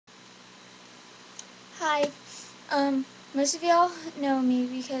Hi. Most of y'all know me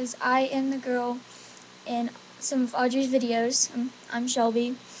because I am the girl in some of Audrey's videos. I'm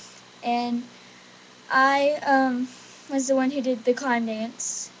Shelby, and I was the one who did the climb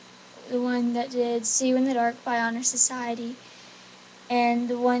dance, the one that did See You in the Dark by Honor Society, and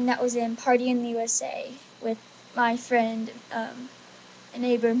the one that was in Party in the USA with my friend, a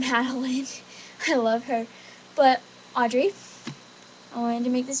neighbor, Madeline. I love her. But Audrey, I wanted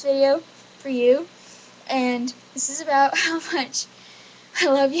to make this video for you. And this is about how much I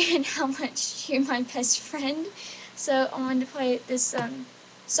love you and how much you're my best friend. So I wanted to play this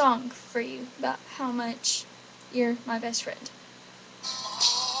song for you about how much you're my best friend.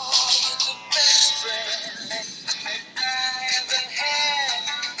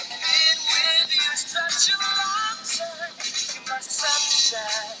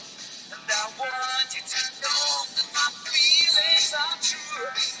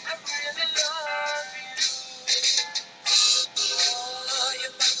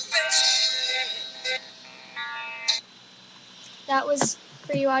 That was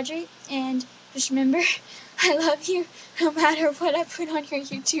for you, Audrey, and just remember, I love you no matter what I put on your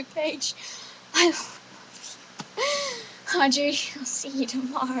YouTube page. I love you. Audrey, I'll see you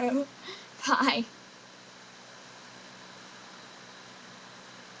tomorrow. Bye.